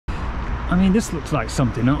I mean, this looks like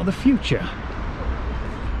something out of the future.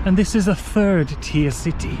 And this is a third-tier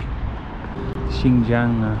city.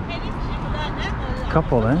 Xinjiang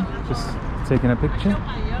couple there, just taking a picture.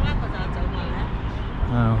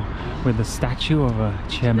 With the statue of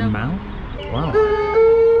Chairman Mao. Wow.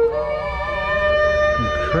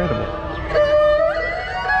 Incredible.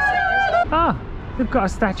 Ah, they've got a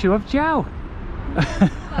statue of Zhao.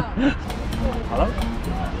 Hello?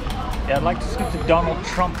 Yeah, I'd like to speak to Donald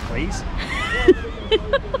Trump, please.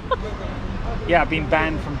 Yeah, I've been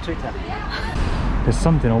banned from Twitter. There's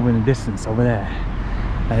something over in the distance over there.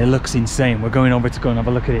 And it looks insane. We're going over to go and have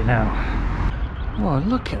a look at it now. Whoa,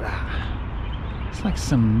 look at that. It's like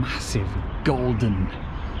some massive golden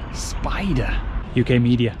spider. UK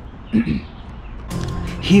media.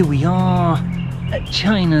 Here we are at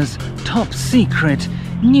China's top secret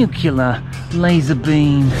nuclear laser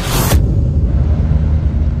beam.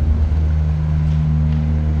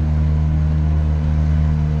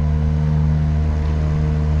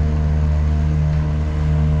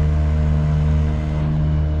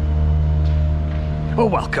 Well,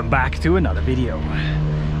 welcome back to another video.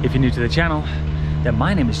 If you're new to the channel, then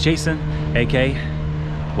my name is Jason, aka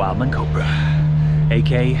Wildman Cobra,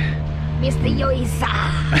 aka Mr. Yuisa,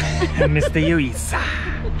 Mr. Yuisa,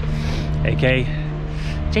 aka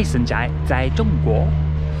Jason 在中国.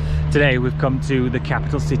 Today we've come to the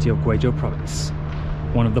capital city of Guizhou province,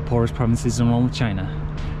 one of the poorest provinces in all of China,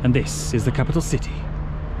 and this is the capital city.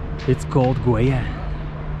 It's called Guiyang.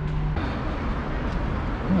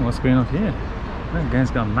 Oh, what's going on here? That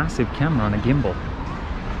guy's got a massive camera on a gimbal.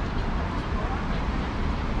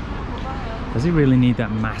 Does he really need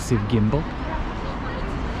that massive gimbal?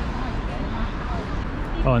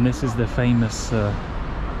 Oh, and this is the famous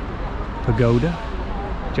pagoda.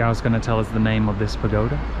 Zhao's going to tell us the name of this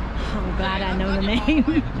pagoda. I'm glad I know the name.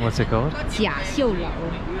 What's it called? 甲秀楼.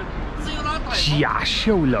 甲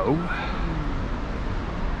秀楼.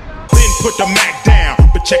 Then put the Mac down,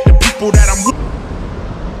 but check the people that I'm with.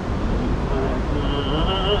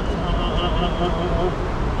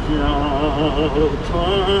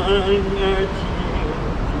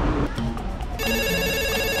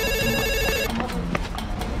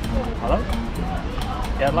 Hello?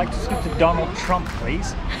 Yeah, I'd like to speak to Donald Trump,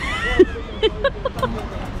 please.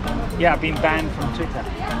 Yeah, I've been banned from Twitter.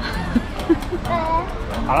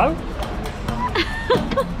 Hello?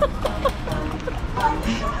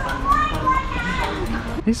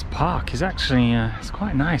 This park is actually it's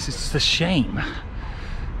quite nice. It's just a shame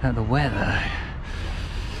that the weather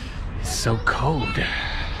is so cold.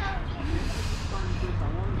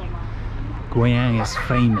 Guiyang is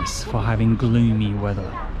famous for having gloomy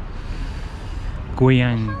weather.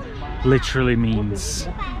 Guiyang literally means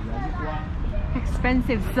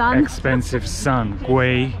Expensive sun. expensive sun.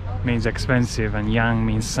 Gui means expensive and yang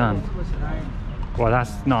means sun. Well,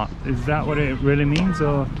 that's not. Is that what it really means,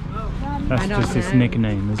 or that's just its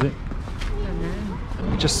nickname, is it?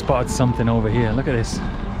 I just spotted something over here. Look at this.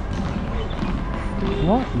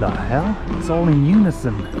 What the hell? It's all in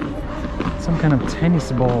unison. Some kind of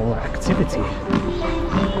tennis ball activity.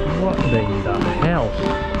 What the hell?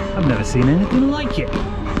 I've never seen anything like it.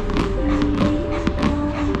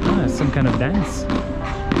 Ah, it's some kind of dance.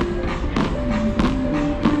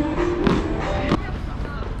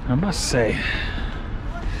 I must say,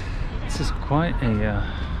 this is quite a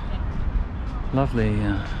lovely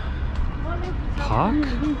park,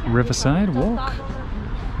 riverside walk.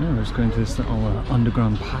 Yeah, we're just going to this little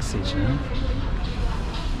underground passage now.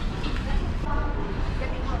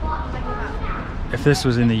 If this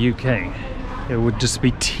was in the UK, it would just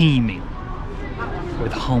be teeming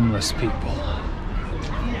with homeless people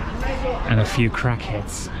and a few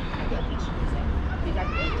crackheads.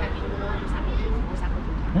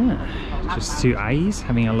 Yeah, just two eyes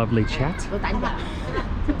having a lovely chat.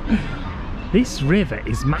 This river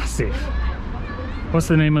is massive. What's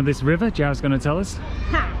the name of this river? Zhao's going to tell us.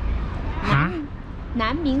 Ha?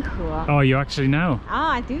 Nanminghe. Oh, you actually know? Oh,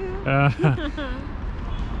 I do.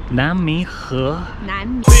 Nanminghe.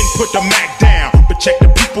 Nan. Then put the Mac down, but check the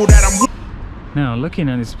people that I'm with. Now, looking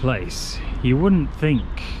at this place, you wouldn't think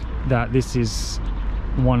that this is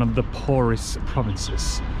one of the poorest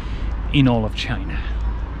provinces in all of China.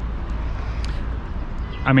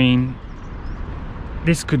 I mean,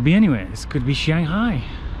 this could be anywhere. This could be Shanghai.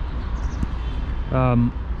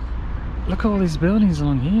 Look at all these buildings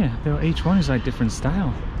along here. Each one is like different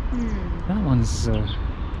style. That one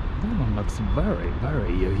looks very,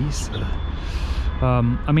 very Yuisa.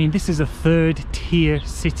 I mean, this is a third-tier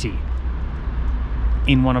city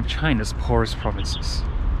in one of China's poorest provinces,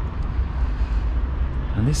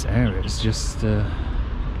 and this area is just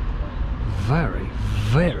very,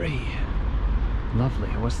 very Lovely.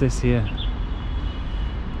 What's this here?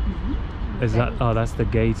 Is that? Oh, that's the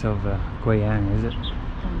gate of Guiyang, is it?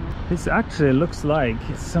 This actually looks like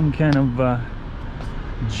it's some kind of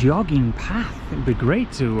jogging path. It'd be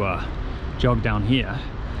great to jog down here.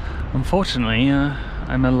 Unfortunately,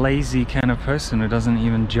 I'm a lazy kind of person who doesn't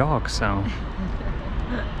even jog, so...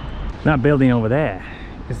 That building over there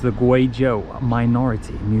is the Guizhou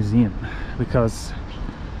Minority Museum, because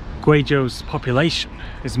Guizhou's population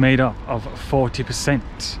is made up of 40%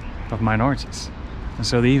 of minorities, and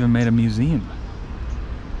so they even made a museum.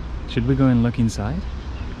 Should we go and look inside?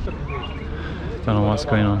 Don't know what's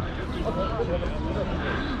going on.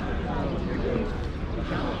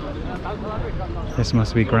 This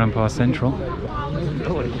must be Grandpa Central.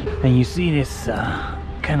 And you see this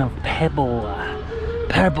kind of pebbled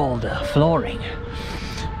flooring.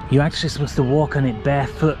 You're actually supposed to walk on it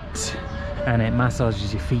barefoot, and it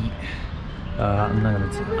massages your feet. I'm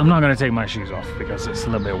not gonna take my shoes off because it's a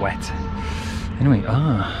little bit wet. Anyway,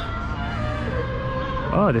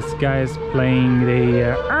 oh, this guy is playing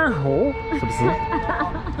the erhu.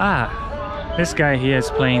 This guy here is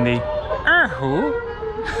playing the erhu.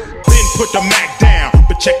 Then put the Mac down,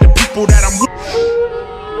 but check the people that I'm with.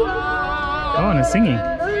 Oh, and it's singing.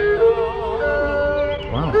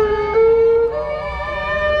 Wow.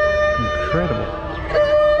 Incredible.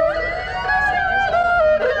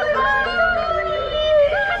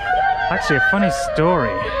 Actually, a funny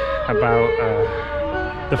story about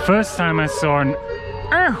the first time I saw an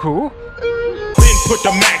erhu Then put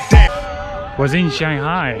the Mac down. was in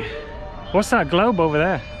Shanghai. What's that globe over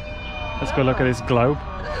there? Let's go look at this globe.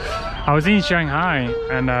 I was in Shanghai,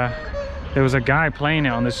 and there was a guy playing it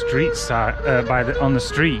on the street side, on the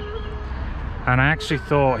street, and I actually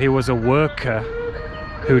thought he was a worker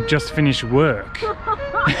who just finished work,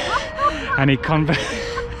 and he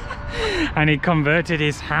converted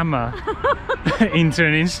his hammer into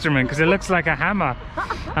an instrument because it looks like a hammer,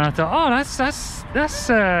 and I thought, oh,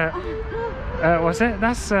 what's it?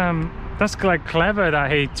 That's like clever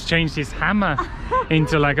that he changed his hammer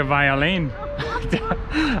into like a violin.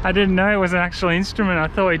 I didn't know it was an actual instrument. I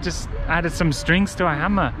thought he just added some strings to a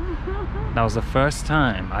hammer. That was the first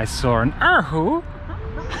time I saw an erhu.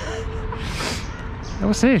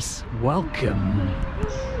 What's this? Welcome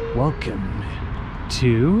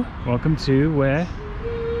to where?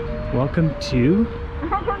 Welcome to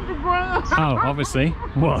Guiyang. Oh, obviously.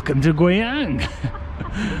 Welcome to Guiyang.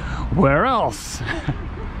 Where else?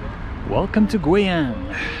 Welcome to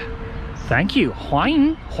Guiyang. Thank you. 欢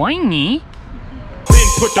迎你. Then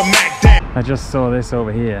put the Mac down. I just saw this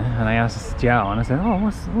over here, and I asked Jiao, and I said, "Oh,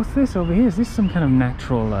 what's this over here? Is this some kind of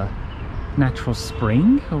natural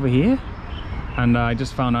spring over here?" And I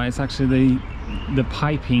just found out it's actually the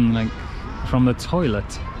piping, like, from the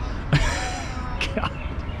toilet. God.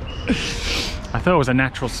 I thought it was a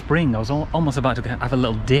natural spring. I was almost about to have a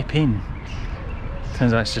little dip in.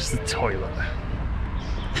 Turns out it's just the toilet.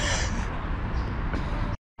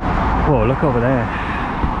 Whoa, look over there.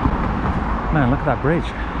 Man, look at that bridge.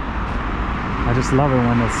 I just love it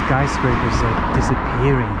when the skyscrapers are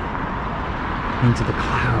disappearing into the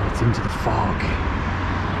clouds, into the fog.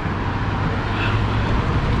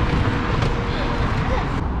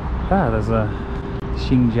 There's a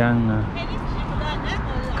Xinjiang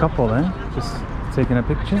couple there, just taking a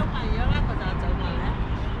picture.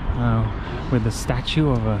 With the statue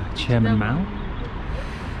of Chairman Mao.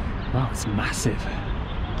 Wow, it's massive.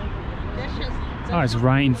 Oh, it's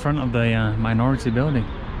right in front of the minority building.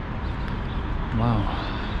 Wow.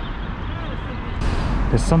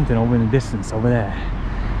 There's something over in the distance over there,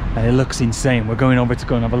 and it looks insane. We're going over to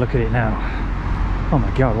go and have a look at it now. Oh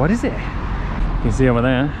my god, what is it? You can see over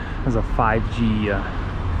there, there's a 5G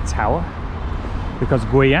tower, because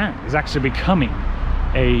Guiyang is actually becoming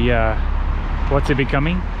a what's it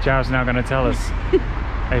becoming? Jiao's now going to tell us.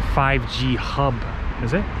 A 5G hub,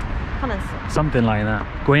 is it? Something like that.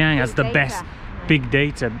 Guiyang has the best big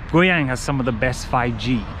data. Guiyang has some of the best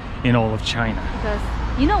 5G in all of China. Because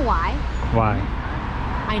you know why? Why?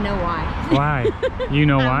 I know why. Why? You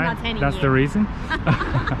know why? not telling That's you. the reason?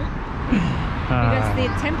 Because the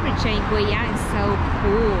temperature in Guiyang is so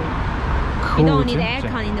cool. Cool You don't need temperature.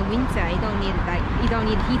 aircon in the winter. You don't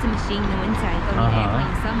need heating machine in the winter. You don't need aircon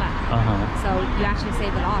in summer. So you actually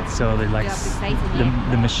save a lot. So they like You have to stay to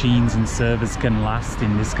the machines and servers can last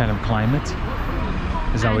in this kind of climate.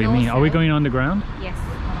 Is that And what you mean? Are we also- going underground? Yes.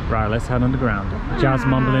 Right, let's head underground. Jiao's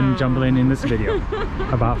mumbling, jumbling in this video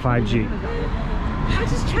about 5G. I'm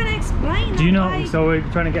just trying to explain. Do you know, so we're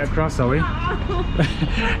trying to get across, are we?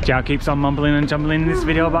 Jiao keeps on mumbling and jumbling in this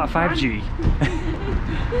video about 5G.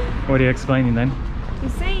 What are you explaining then? I'm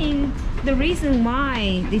saying the reason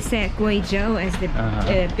why they set Guizhou as the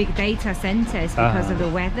big data center is because of the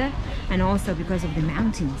weather and also because of the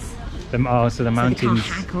mountains. So the mountains. So they can't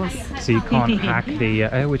hack us. So you can't hack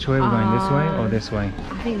the. Which way are we going? This way or this way?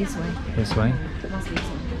 I think this way. This way. Must be this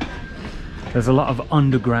way. There's a lot of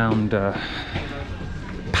underground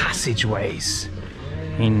passageways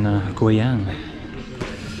in Guiyang.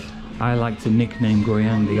 I like to nickname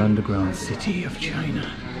Guiyang the underground city of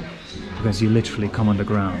China, because you literally come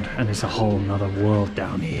underground and it's a whole nother world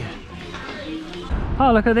down here.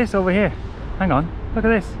 Oh, look at this over here. Hang on, look at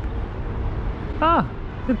this. Ah,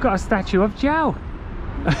 they've got a statue of Zhao.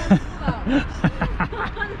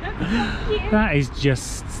 That is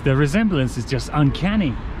just, the resemblance is just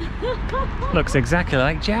uncanny. Looks exactly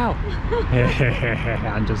like Zhao.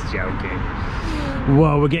 I'm just joking.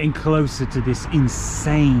 Whoa, we're getting closer to this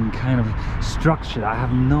insane kind of structure. I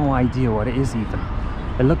have no idea what it is even.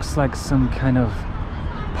 It looks like some kind of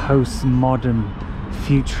postmodern,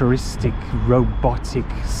 futuristic, robotic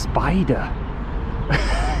spider.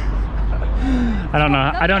 I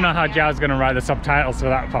don't know how Zhao's gonna write the subtitles for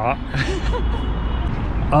that part.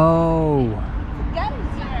 Oh,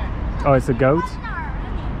 it's a goat.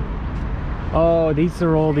 Oh, these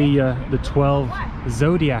are all the 12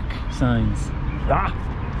 zodiac signs. Ah,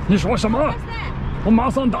 你说什么？我马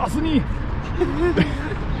上打死你。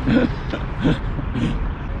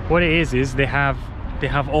What it is they have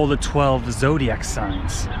all the 12 zodiac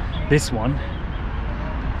signs. This one,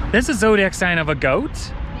 there's a zodiac sign of a goat.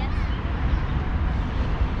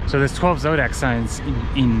 So there's 12 zodiac signs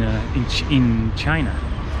in China,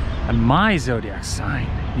 and my zodiac sign,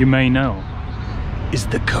 you may know, is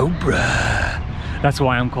the cobra. That's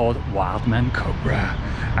why I'm called Wildman Cobra.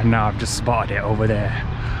 And now I've just spotted it over there.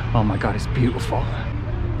 Oh my god, it's beautiful.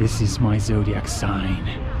 This is my zodiac sign.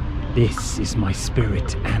 This is my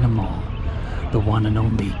spirit animal, the one and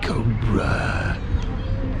only cobra.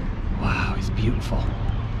 Wow, it's beautiful.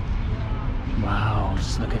 Wow,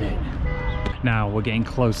 just look at it. Now we're getting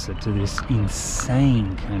closer to this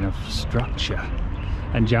insane kind of structure.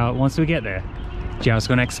 And Zhao, once we get there, Zhao's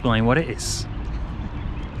going to explain what it is.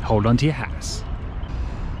 Hold on to your hats.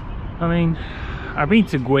 I mean, I've been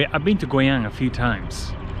to Guiyang a few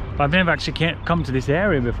times, but I've never actually come to this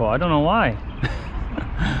area before. I don't know why.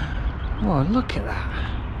 Whoa, look at that.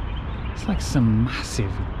 It's like some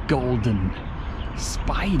massive golden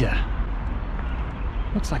spider.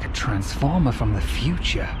 Looks like a transformer from the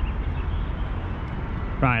future.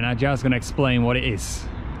 Right, now Zhao's going to explain what it is.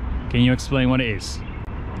 Can you explain what it is?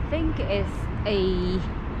 I think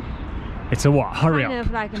it's a what? Hurry up. Kind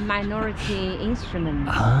of like a minority instrument.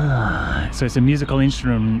 Ah, so it's a musical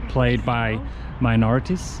instrument played by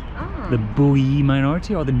minorities? Ah. The Bui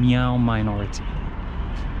minority or the Miao minority?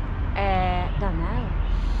 Don't know.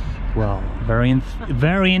 Well, very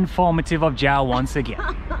informative of Zhao once again.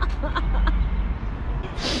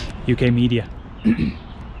 UK media.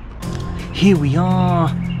 Here we are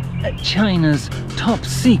at China's top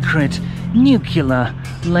secret nuclear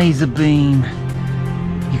laser beam.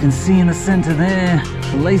 You can see in the center there,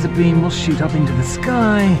 the laser beam will shoot up into the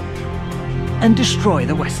sky and destroy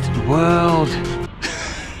the Western world.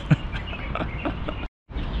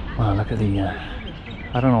 Wow, look at the,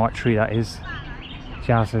 I don't know what tree that is.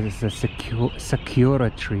 Zhao says it's a sakura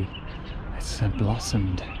tree. It's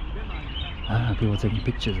blossomed. Ah, people taking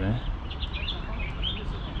pictures there.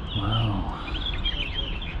 Wow.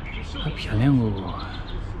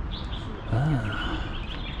 Ah.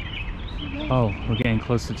 Oh, we're getting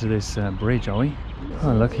closer to this bridge, are we?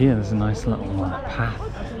 Oh, look here, there's a nice little path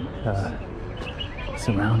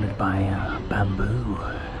surrounded by bamboo.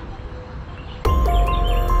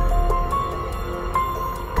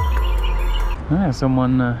 Ah,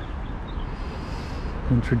 someone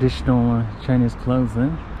in traditional Chinese clothes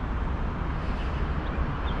there,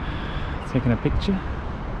 taking a picture.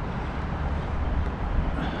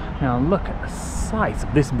 Now look at the size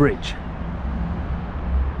of this bridge.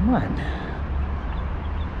 Man.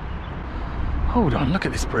 Hold on, look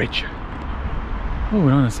at this bridge.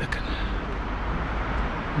 Hold on a second.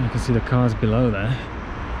 You can see the cars below there.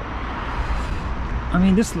 I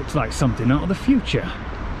mean, this looks like something out of the future.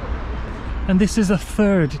 And this is a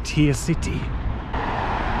third tier city.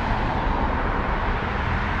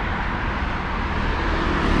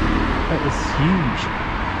 That is huge.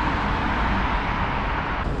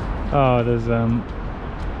 Oh, there's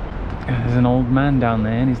an old man down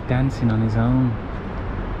there and he's dancing on his own.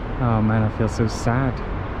 Oh man, I feel so sad.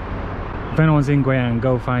 If anyone's in Guiyang,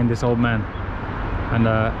 go find this old man and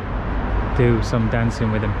do some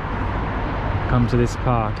dancing with him. Come to this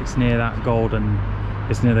park, it's near that golden,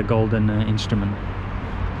 it's near the golden instrument.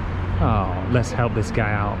 Oh, let's help this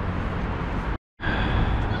guy out.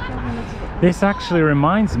 This actually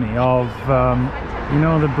reminds me of, you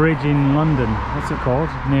know, the bridge in London. What's it called?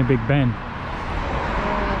 Near Big Ben.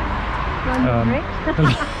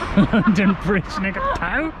 London Bridge, nigga.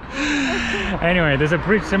 Tower? Anyway, there's a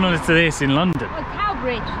bridge similar to this in London. Oh, Tower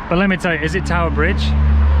Bridge. But let me tell you, is it Tower Bridge?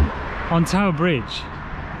 On Tower Bridge.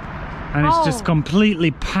 And it's just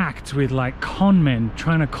completely packed with like con men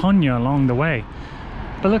trying to con you along the way.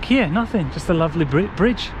 But look here, nothing, just a lovely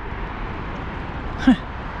bridge.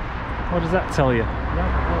 What does that tell you?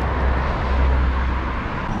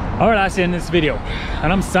 Alright, that's the end of this video.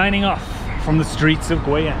 And I'm signing off from the streets of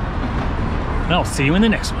Guyana. And I'll see you in the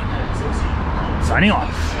next one. Signing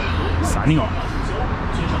off. Signing off.